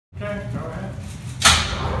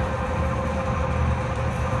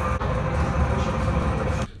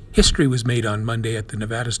History was made on Monday at the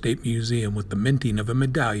Nevada State Museum with the minting of a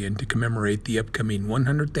medallion to commemorate the upcoming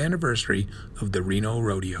 100th anniversary of the Reno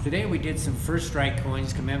Rodeo. Today we did some first strike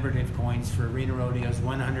coins, commemorative coins for Reno Rodeo's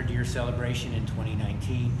 100-year celebration in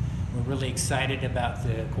 2019. We're really excited about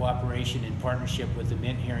the cooperation and partnership with the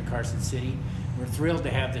Mint here in Carson City. We're thrilled to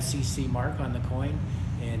have the CC mark on the coin,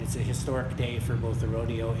 and it's a historic day for both the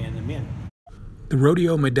rodeo and the Mint. The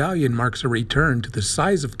rodeo medallion marks a return to the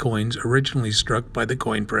size of coins originally struck by the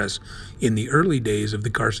coin press in the early days of the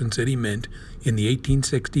Carson City Mint in the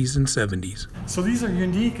 1860s and 70s. So these are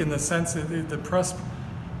unique in the sense that the press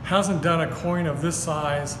hasn't done a coin of this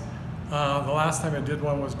size. The last time it did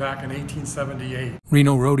one was back in 1878.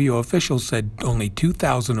 Reno Rodeo officials said only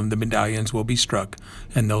 2,000 of the medallions will be struck,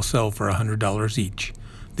 and they'll sell for $100 each.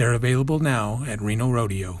 They're available now at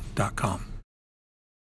renorodeo.com.